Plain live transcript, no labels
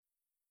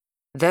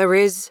There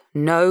is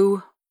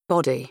no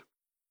body.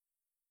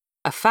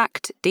 A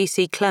fact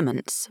DC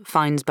Clements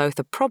finds both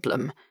a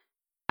problem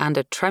and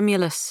a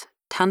tremulous,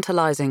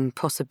 tantalizing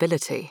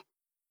possibility.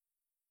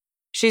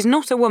 She's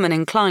not a woman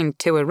inclined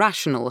to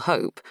irrational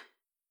hope,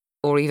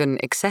 or even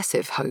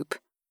excessive hope.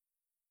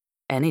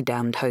 Any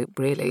damned hope,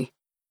 really.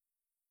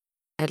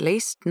 At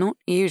least not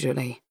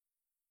usually.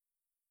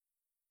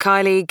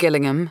 Kylie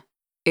Gillingham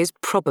is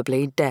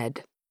probably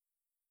dead.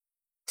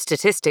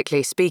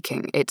 Statistically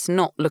speaking, it's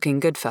not looking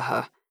good for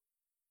her.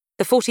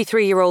 The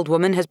 43-year-old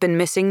woman has been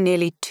missing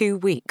nearly 2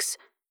 weeks.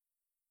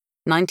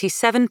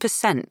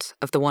 97%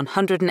 of the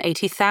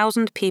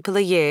 180,000 people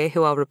a year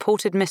who are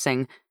reported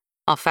missing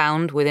are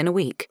found within a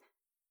week,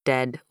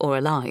 dead or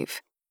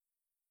alive.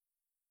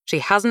 She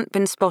hasn't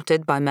been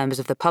spotted by members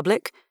of the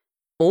public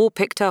or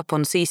picked up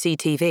on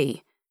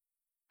CCTV.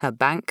 Her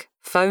bank,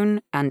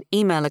 phone, and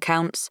email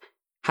accounts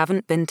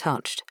haven't been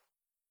touched.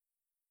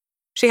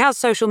 She has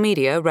social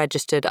media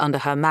registered under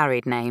her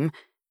married name,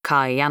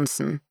 Kai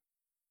Jansen.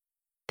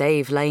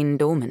 They've lain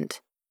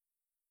dormant.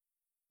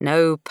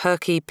 No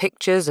perky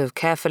pictures of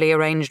carefully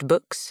arranged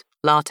books,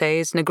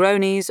 lattes,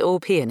 Negronis, or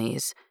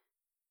peonies.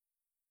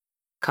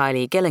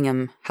 Kylie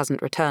Gillingham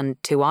hasn't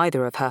returned to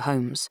either of her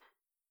homes.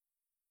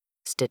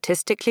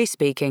 Statistically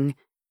speaking,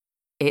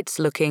 it's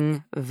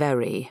looking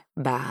very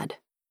bad.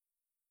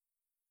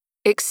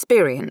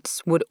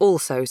 Experience would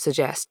also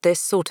suggest this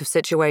sort of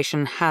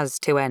situation has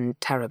to end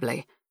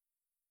terribly.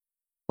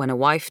 When a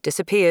wife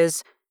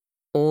disappears,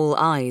 all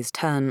eyes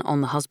turn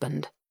on the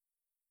husband.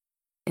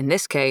 In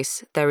this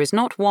case, there is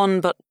not one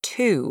but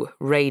 2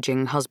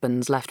 raging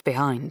husbands left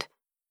behind.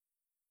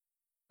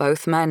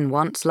 Both men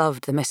once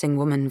loved the missing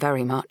woman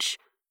very much.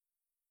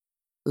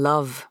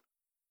 Love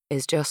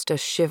is just a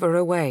shiver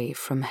away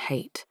from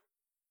hate.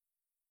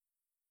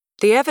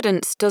 The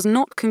evidence does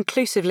not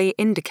conclusively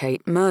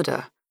indicate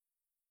murder.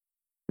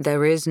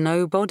 There is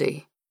no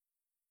body.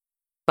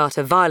 But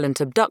a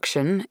violent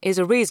abduction is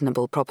a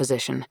reasonable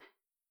proposition.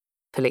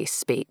 Police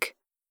speak,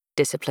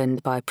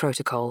 disciplined by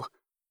protocol.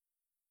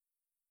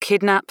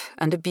 Kidnap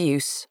and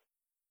abuse,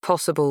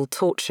 possible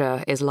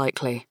torture is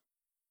likely.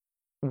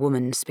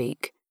 Woman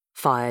speak,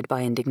 fired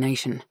by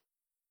indignation.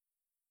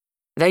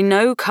 They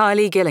know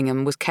Kylie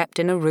Gillingham was kept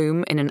in a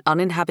room in an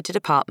uninhabited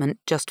apartment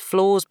just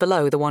floors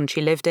below the one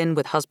she lived in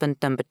with husband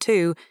number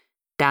 2,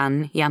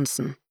 Dan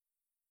Jansen.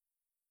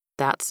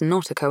 That's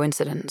not a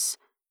coincidence.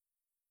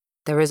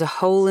 There is a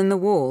hole in the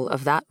wall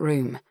of that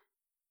room.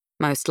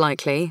 Most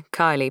likely,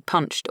 Kylie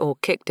punched or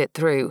kicked it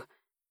through.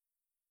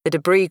 The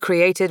debris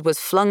created was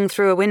flung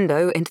through a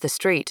window into the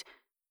street,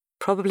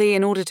 probably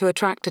in order to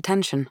attract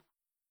attention.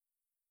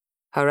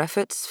 Her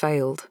efforts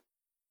failed.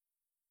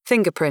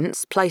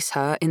 Fingerprints place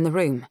her in the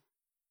room.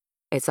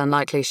 It's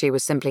unlikely she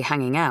was simply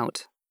hanging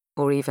out,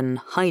 or even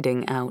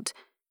hiding out,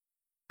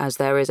 as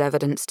there is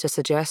evidence to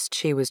suggest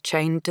she was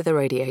chained to the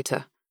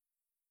radiator.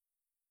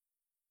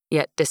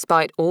 Yet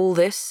despite all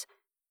this,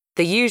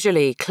 the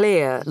usually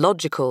clear,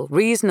 logical,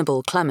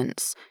 reasonable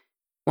Clements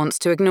wants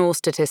to ignore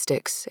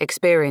statistics,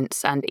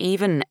 experience, and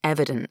even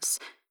evidence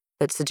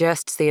that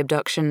suggests the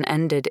abduction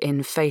ended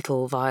in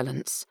fatal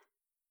violence.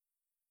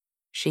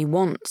 She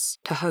wants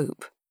to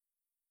hope.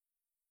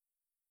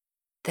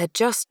 There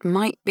just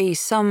might be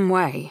some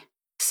way,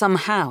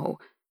 somehow,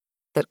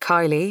 that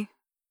Kylie,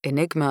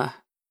 enigma,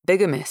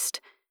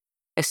 bigamist,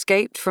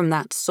 escaped from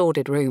that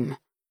sordid room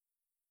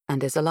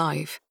and is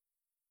alive.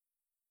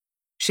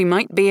 She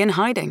might be in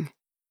hiding.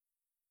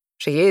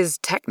 She is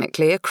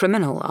technically a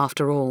criminal,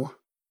 after all.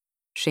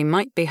 She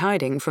might be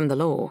hiding from the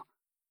law.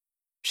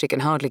 She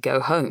can hardly go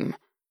home.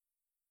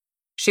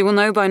 She will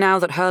know by now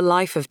that her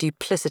life of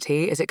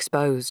duplicity is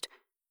exposed.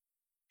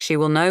 She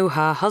will know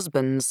her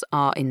husbands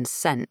are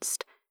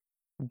incensed,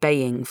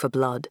 baying for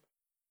blood.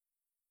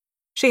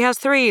 She has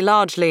 3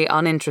 largely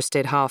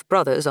uninterested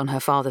half-brothers on her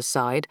father's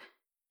side,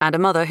 and a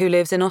mother who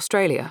lives in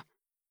Australia.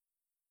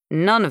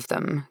 None of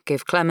them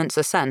give Clements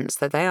a sense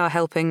that they are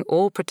helping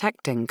or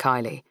protecting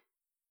Kylie.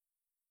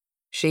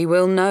 She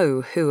will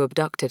know who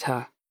abducted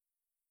her.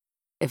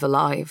 If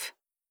alive,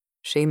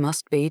 she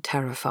must be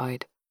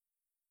terrified.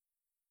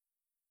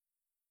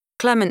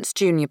 Clements'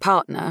 junior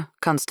partner,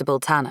 Constable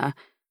Tanner,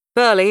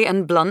 burly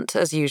and blunt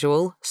as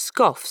usual,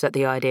 scoffs at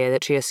the idea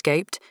that she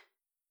escaped.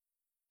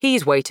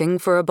 He's waiting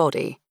for a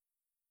body.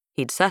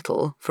 He'd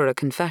settle for a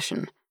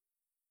confession.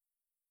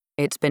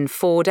 It's been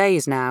 4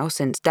 days now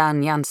since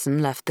Dan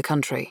Jansen left the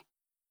country.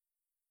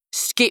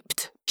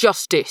 Skipped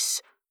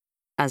justice,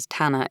 as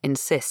Tanner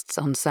insists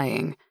on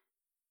saying.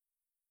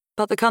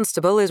 But the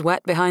constable is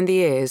wet behind the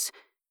ears.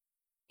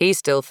 He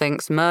still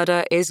thinks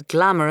murder is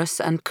glamorous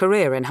and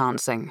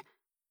career-enhancing.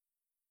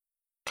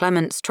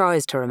 Clements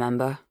tries to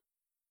remember.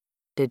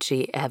 Did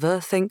she ever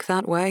think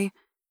that way?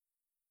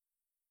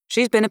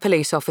 She's been a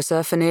police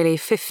officer for nearly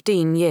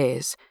 15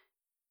 years.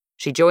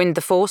 She joined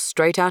the force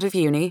straight out of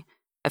uni,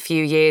 a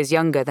few years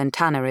younger than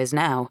Tanner is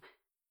now.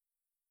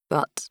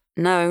 But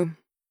no,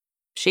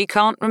 she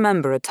can't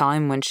remember a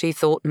time when she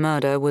thought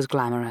murder was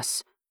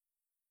glamorous.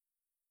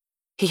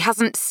 He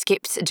hasn't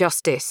skipped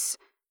justice.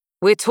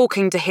 We're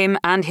talking to him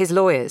and his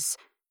lawyers,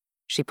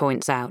 she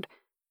points out,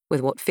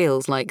 with what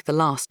feels like the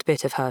last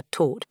bit of her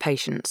taught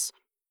patience.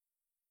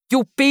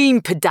 You're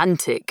being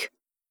pedantic.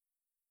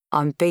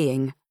 I'm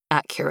being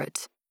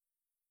accurate.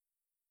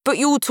 But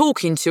you're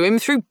talking to him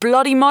through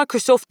bloody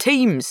Microsoft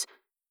Teams,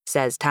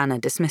 says Tanner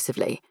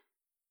dismissively.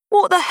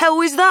 What the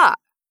hell is that?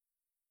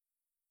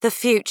 The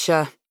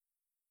future,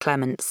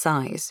 Clements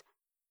sighs.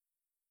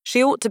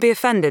 She ought to be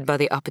offended by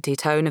the uppity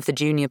tone of the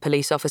junior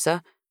police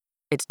officer.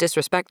 It's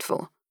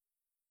disrespectful.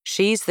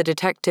 She's the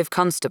detective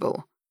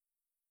constable.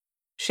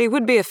 She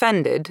would be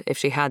offended if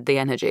she had the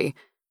energy,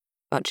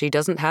 but she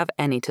doesn't have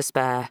any to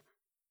spare.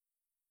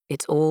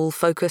 It's all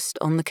focused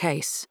on the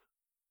case.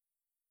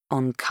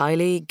 On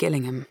Kylie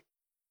Gillingham.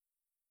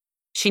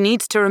 She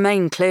needs to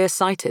remain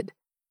clear-sighted,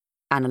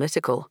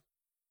 analytical.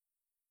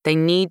 They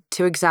need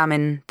to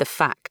examine the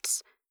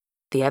facts,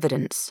 the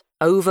evidence,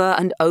 over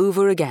and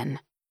over again.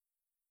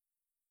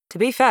 To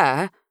be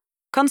fair,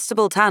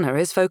 Constable Tanner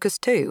is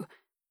focused too,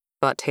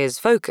 but his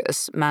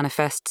focus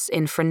manifests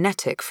in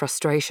frenetic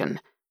frustration.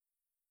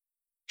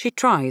 She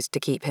tries to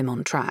keep him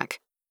on track.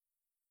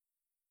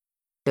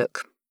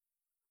 Look,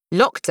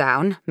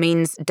 lockdown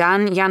means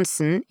Dan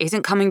Jansen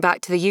isn't coming back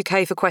to the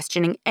UK for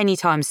questioning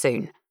anytime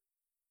soon.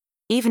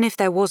 Even if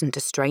there wasn't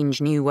a strange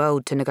new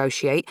world to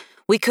negotiate,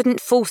 we couldn't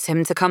force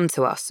him to come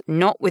to us,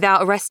 not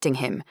without arresting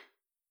him.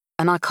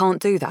 And I can't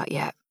do that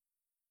yet.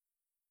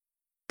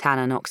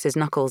 Tanner knocks his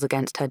knuckles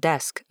against her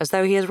desk as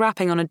though he is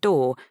rapping on a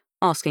door,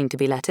 asking to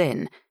be let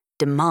in,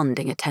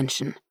 demanding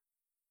attention.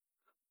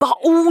 But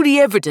all the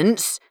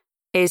evidence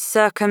is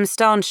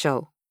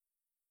circumstantial.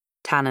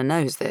 Tanner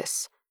knows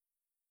this.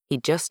 He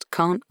just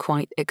can't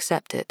quite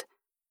accept it.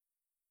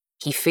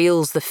 He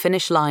feels the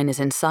finish line is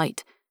in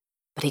sight,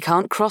 but he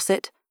can't cross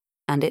it,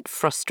 and it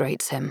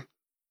frustrates him.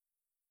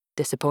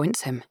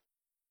 Disappoints him.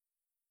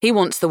 He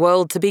wants the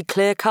world to be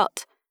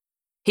clear-cut.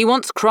 He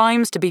wants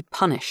crimes to be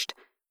punished,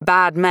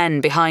 bad men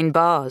behind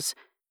bars,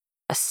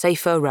 a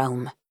safer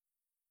realm.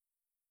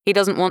 He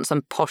doesn't want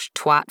some posh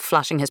twat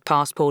flashing his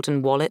passport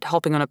and wallet,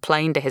 hopping on a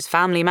plane to his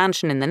family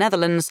mansion in the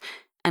Netherlands,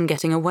 and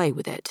getting away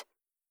with it.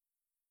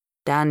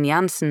 Dan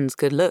Jansen's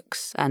good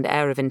looks and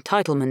air of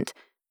entitlement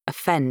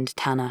offend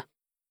Tanner.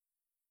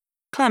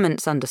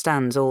 Clements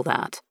understands all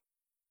that.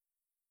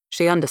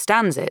 She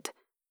understands it,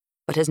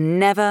 but has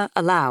never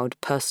allowed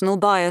personal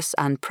bias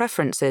and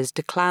preferences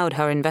to cloud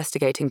her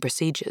investigating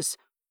procedures.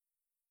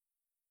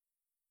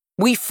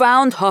 We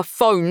found her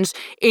phones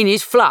in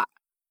his flat,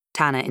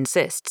 Tanner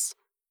insists.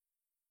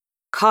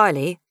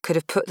 Kylie could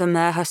have put them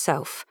there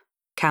herself,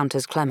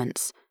 counters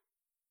Clements.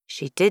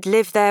 She did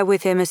live there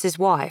with him as his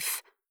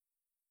wife.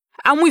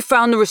 And we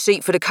found the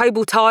receipt for the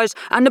cable ties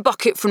and the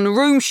bucket from the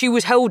room she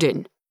was held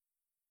in.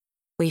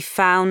 We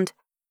found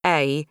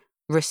a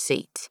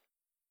receipt.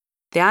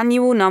 The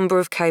annual number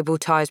of cable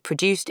ties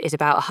produced is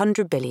about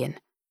 100 billion.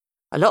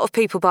 A lot of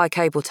people buy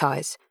cable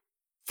ties.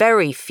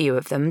 Very few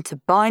of them to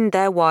bind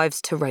their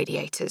wives to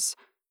radiators.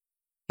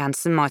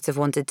 Jansen might have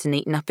wanted to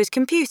neaten up his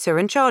computer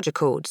and charger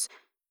cords.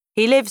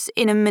 He lives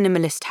in a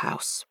minimalist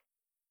house.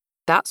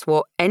 That's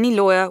what any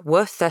lawyer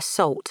worth their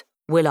salt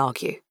will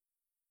argue.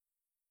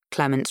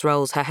 Clements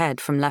rolls her head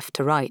from left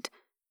to right.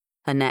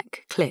 Her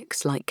neck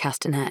clicks like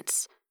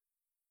castanets.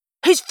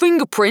 His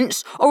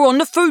fingerprints are on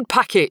the food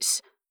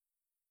packets.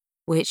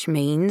 Which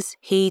means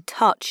he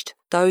touched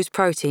those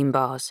protein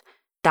bars.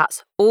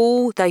 That's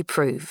all they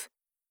prove.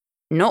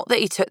 Not that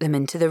he took them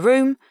into the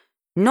room,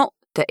 not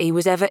that he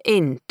was ever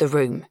in the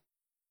room.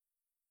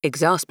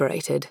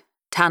 Exasperated,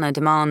 Tanner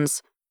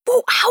demands,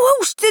 Well, how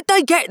else did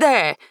they get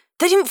there?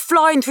 They didn't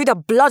fly in through the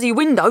bloody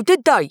window,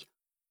 did they?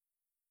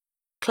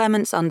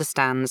 Clements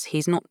understands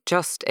he's not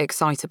just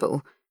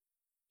excitable.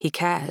 He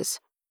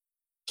cares.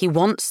 He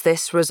wants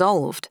this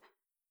resolved.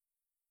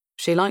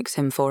 She likes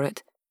him for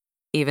it,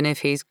 even if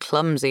he's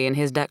clumsy in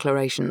his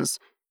declarations.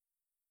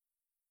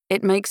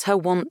 It makes her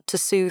want to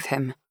soothe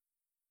him,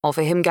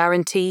 offer him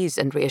guarantees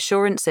and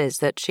reassurances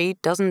that she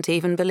doesn't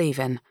even believe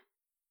in.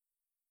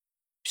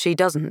 She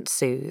doesn't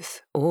soothe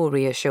or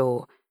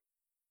reassure,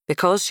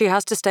 because she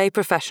has to stay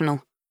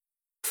professional,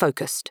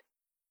 focused.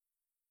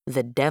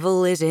 The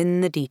devil is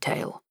in the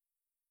detail.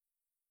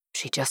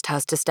 She just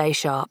has to stay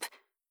sharp,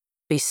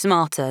 be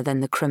smarter than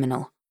the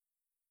criminal.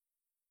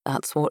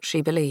 That's what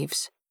she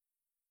believes.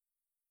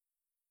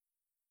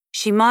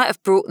 She might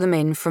have brought them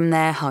in from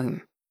their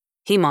home.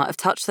 He might have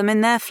touched them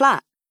in their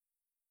flat.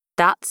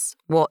 That's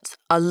what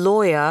a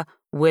lawyer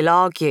will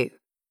argue.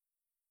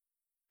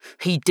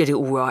 He did it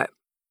all right.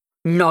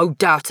 No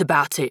doubt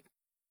about it,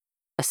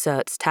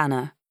 asserts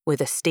Tanner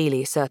with a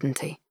steely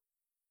certainty.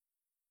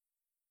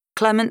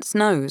 Clements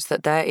knows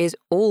that there is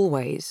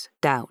always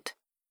doubt.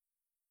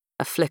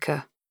 A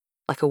flicker,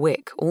 like a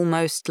wick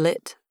almost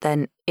lit,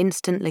 then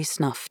instantly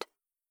snuffed.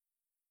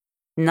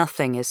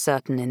 Nothing is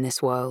certain in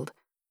this world.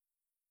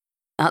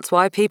 That's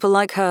why people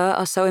like her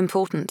are so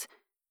important.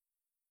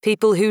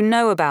 People who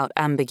know about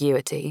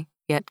ambiguity,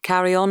 yet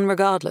carry on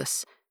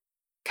regardless.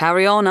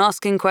 Carry on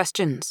asking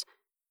questions,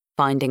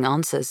 finding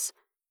answers.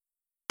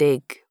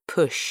 Dig,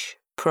 push,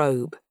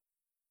 probe.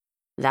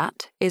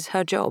 That is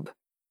her job.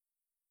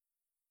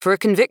 For a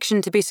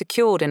conviction to be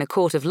secured in a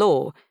court of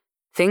law,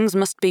 things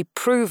must be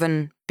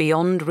proven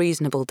beyond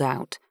reasonable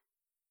doubt.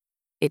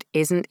 It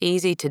isn't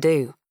easy to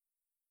do.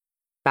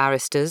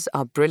 Barristers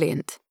are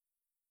brilliant,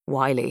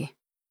 wily.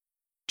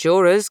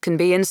 Jurors can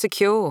be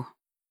insecure,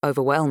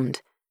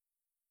 overwhelmed.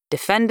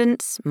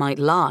 Defendants might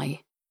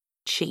lie,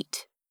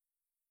 cheat.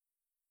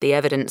 The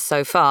evidence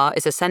so far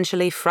is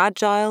essentially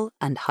fragile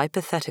and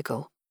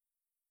hypothetical.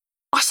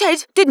 I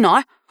said, didn't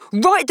I?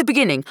 Right at the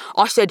beginning,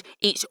 I said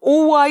it's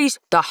always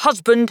the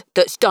husband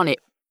that's done it.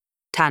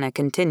 Tanner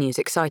continues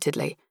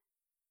excitedly.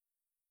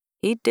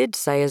 He did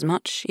say as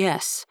much,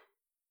 yes.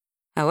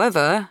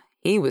 However,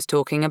 he was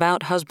talking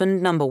about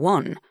husband number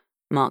 1,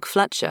 Mark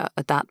Fletcher,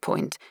 at that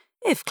point,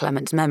 if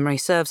Clements' memory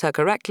serves her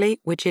correctly,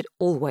 which it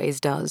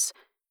always does.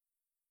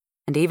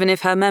 And even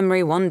if her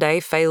memory one day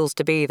fails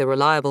to be the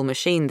reliable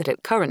machine that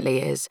it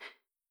currently is,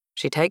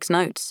 she takes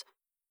notes,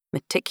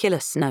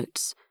 meticulous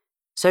notes,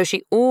 so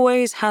she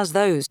always has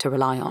those to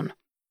rely on.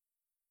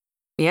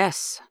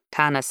 Yes,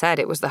 Tanner said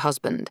it was the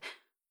husband,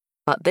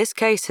 but this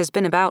case has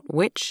been about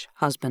which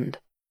husband?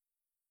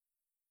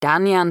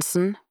 Dan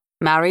Jansen,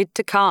 married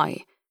to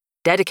Kai,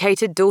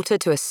 dedicated daughter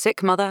to a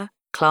sick mother,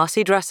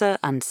 classy dresser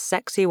and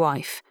sexy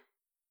wife.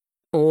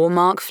 Or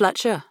Mark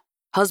Fletcher,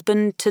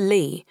 husband to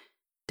Lee,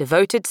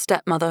 devoted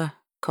stepmother,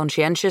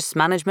 conscientious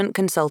management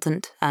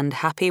consultant and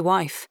happy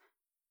wife.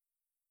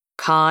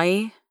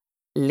 Kai,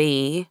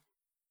 Lee,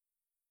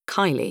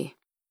 Kylie.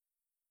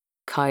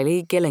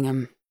 Kylie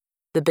Gillingham,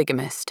 the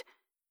bigamist,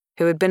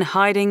 who had been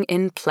hiding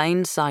in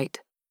plain sight.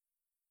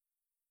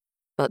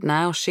 But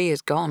now she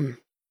is gone.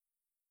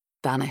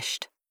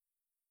 Vanished.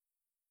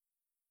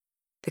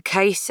 The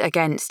case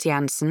against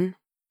Jansen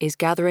is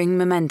gathering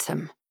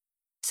momentum,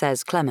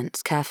 says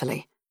Clements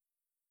carefully.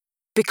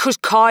 Because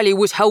Kylie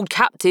was held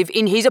captive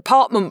in his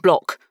apartment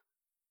block.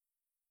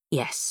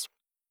 Yes.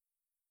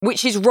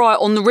 Which is right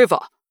on the river.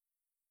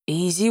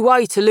 Easy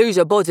way to lose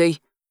a body.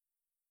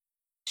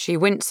 She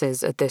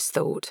winces at this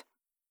thought,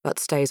 but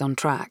stays on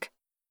track.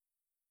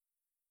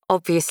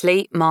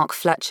 Obviously, Mark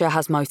Fletcher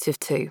has motive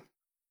too.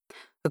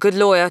 A good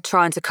lawyer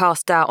trying to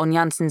cast doubt on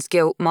Jansen's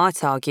guilt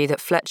might argue that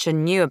Fletcher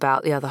knew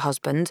about the other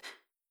husband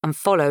and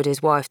followed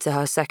his wife to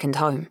her second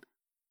home.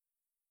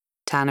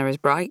 Tanner is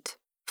bright,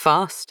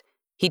 fast.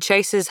 He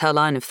chases her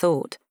line of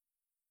thought.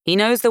 He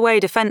knows the way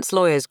defence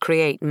lawyers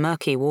create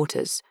murky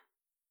waters.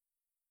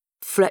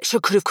 Fletcher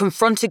could have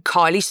confronted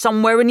Kylie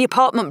somewhere in the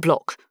apartment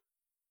block.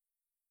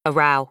 A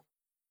row.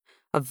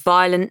 A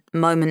violent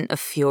moment of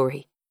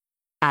fury,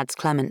 adds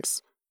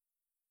Clements.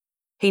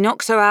 He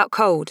knocks her out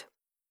cold,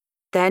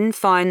 then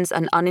finds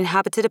an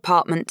uninhabited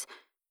apartment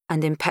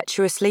and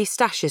impetuously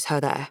stashes her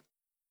there.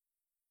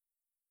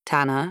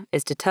 Tanner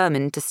is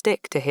determined to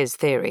stick to his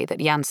theory that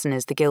Jansen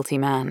is the guilty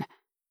man.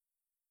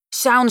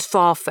 Sounds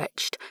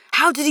far-fetched.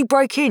 How did he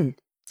break in?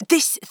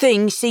 This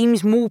thing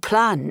seems more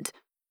planned.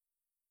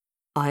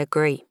 I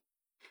agree.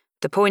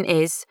 The point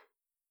is,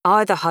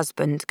 either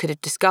husband could have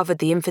discovered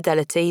the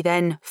infidelity,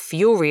 then,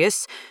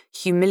 furious,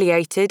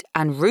 humiliated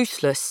and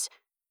ruthless,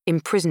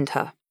 imprisoned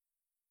her.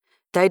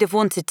 They'd have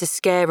wanted to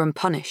scare and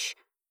punish,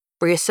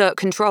 reassert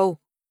control,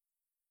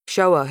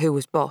 show her who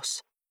was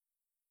boss.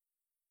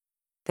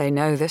 They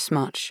know this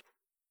much,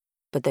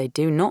 but they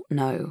do not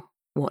know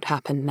what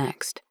happened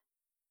next.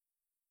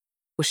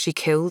 Was she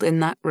killed in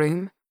that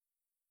room?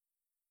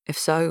 If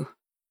so,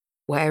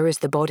 where is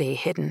the body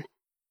hidden?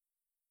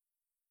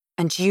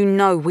 And you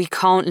know we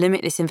can't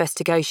limit this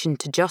investigation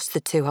to just the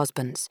 2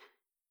 husbands.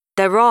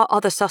 There are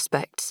other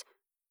suspects,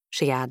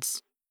 she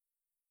adds.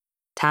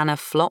 Tanner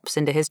flops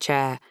into his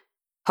chair,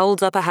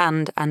 holds up a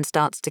hand and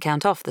starts to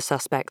count off the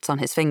suspects on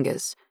his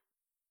fingers.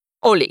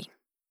 Ollie,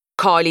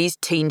 Kylie's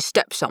teen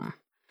stepson.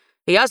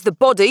 He has the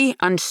body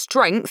and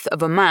strength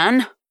of a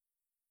man.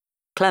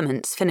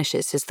 Clements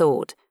finishes his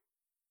thought,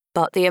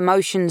 but the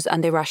emotions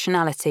and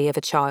irrationality of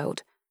a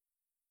child.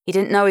 He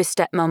didn't know his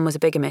stepmom was a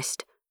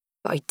bigamist,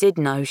 but he did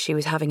know she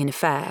was having an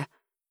affair.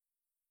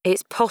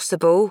 It's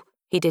possible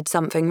he did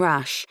something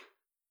rash,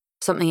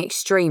 something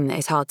extreme that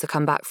is hard to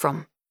come back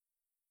from.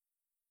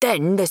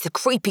 Then there's the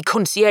creepy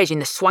concierge in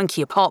the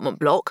swanky apartment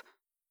block.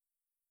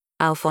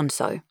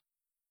 Alfonso.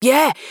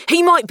 Yeah,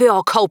 he might be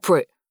our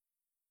culprit.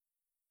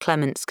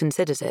 Clements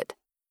considers it.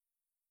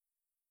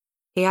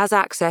 He has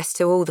access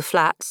to all the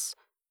flats,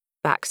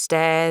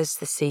 backstairs,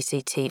 the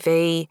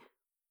CCTV.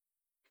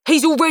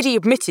 He's already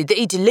admitted that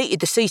he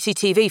deleted the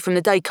CCTV from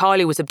the day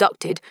Kylie was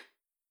abducted.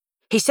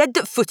 He said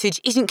that footage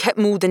isn't kept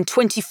more than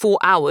 24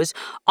 hours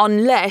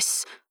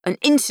unless an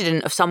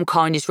incident of some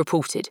kind is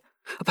reported.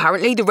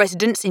 Apparently, the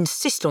residents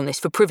insist on this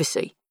for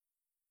privacy.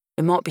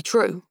 It might be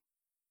true.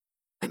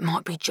 It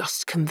might be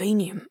just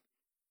convenient.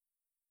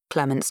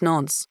 Clements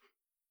nods.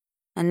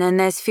 And then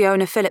there's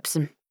Fiona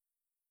Phillipson,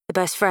 the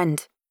best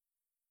friend.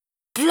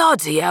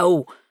 Bloody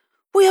hell!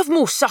 We have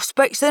more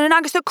suspects than an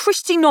Agatha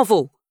Christie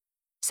novel,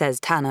 says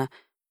Tanner,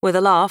 with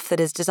a laugh that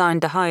is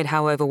designed to hide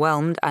how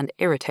overwhelmed and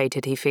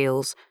irritated he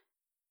feels.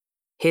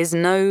 His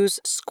nose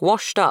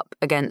squashed up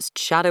against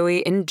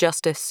shadowy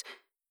injustice,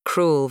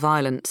 cruel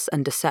violence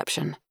and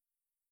deception.